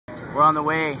We're on the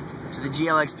way to the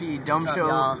GLXP Dome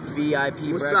Show VIP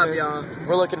breakfast. What's up, y'all?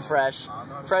 We're looking fresh.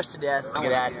 Fresh to death. Look at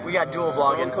that. We got dual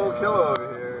vlogging. Cold killer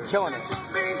over here. Killing it.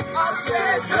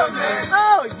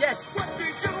 Oh, yes!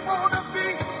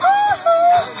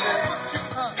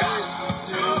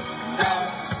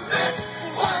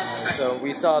 So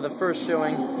we saw the first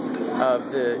showing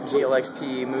of the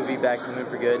GLXP movie Back to the Moon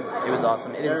for Good. It was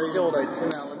awesome. It instilled by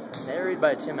Tim Allen. Narrated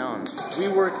by Tim Allen. We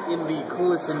work in the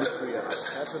coolest industry ever.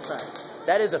 That's a fact.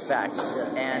 That is a fact,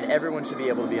 and everyone should be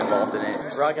able to be involved in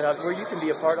it. Rocket Hub, where you can be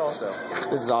a part also.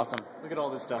 This is awesome. Look at all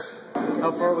this stuff.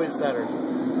 How far away is Saturn?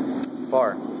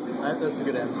 Far. That's a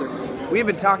good answer. We've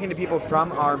been talking to people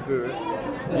from our booth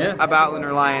about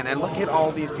Lunar Lion, and look at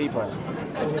all these people.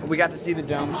 We got to see the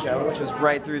Dome Show, which was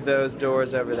right through those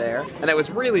doors over there, and it was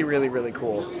really, really, really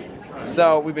cool.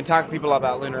 So we've been talking to people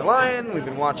about Lunar Lion, we've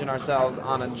been watching ourselves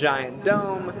on a giant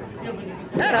dome,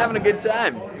 and having a good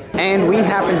time. And we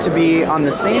happen to be on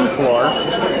the same floor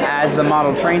as the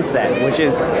model train set, which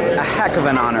is a heck of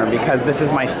an honor because this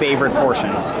is my favorite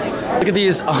portion. Look at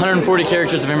these 140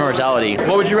 characters of immortality.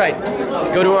 What would you write?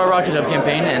 Go to our Rocket Hub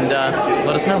campaign and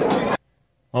let us know.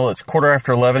 Well, it's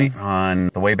 11:15 on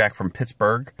the way back from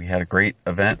Pittsburgh. We had a great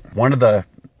event. One of the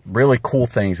really cool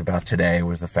things about today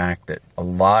was the fact that a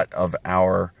lot of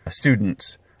our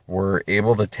students were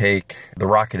able to take the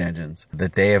rocket engines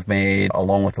that they have made,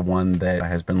 along with the one that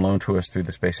has been loaned to us through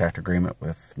the Space Act Agreement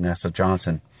with NASA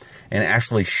Johnson, and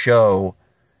actually show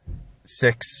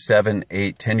 6, 7,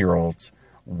 8, 10-year-olds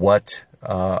what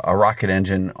a rocket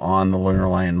engine on the Lunar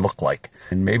Lion looked like.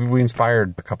 And maybe we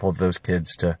inspired a couple of those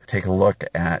kids to take a look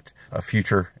at a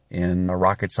future in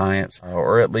rocket science,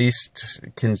 or at least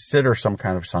consider some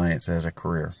kind of science as a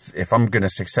career. If I'm going to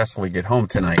successfully get home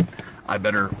tonight, I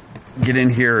better get in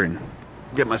here and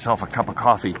get myself a cup of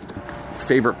coffee.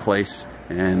 Favorite place,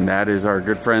 and that is our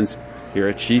good friends here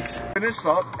at Sheets. Finished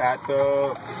up at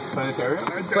the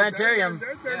planetarium. Planetarium,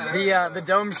 the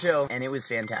Dome Show, and it was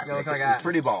fantastic. It was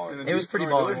pretty baller. It was pretty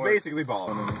baller. It was basically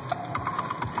baller.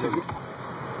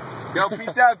 Yo,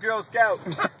 peace out, Girl Scout.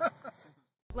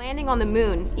 Landing on the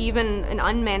moon, even an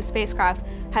unmanned spacecraft,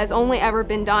 has only ever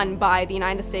been done by the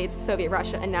United States, Soviet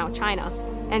Russia, and now China.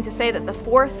 And to say that the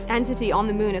fourth entity on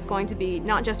the moon is going to be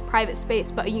not just private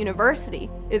space, but a university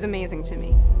is amazing to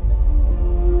me.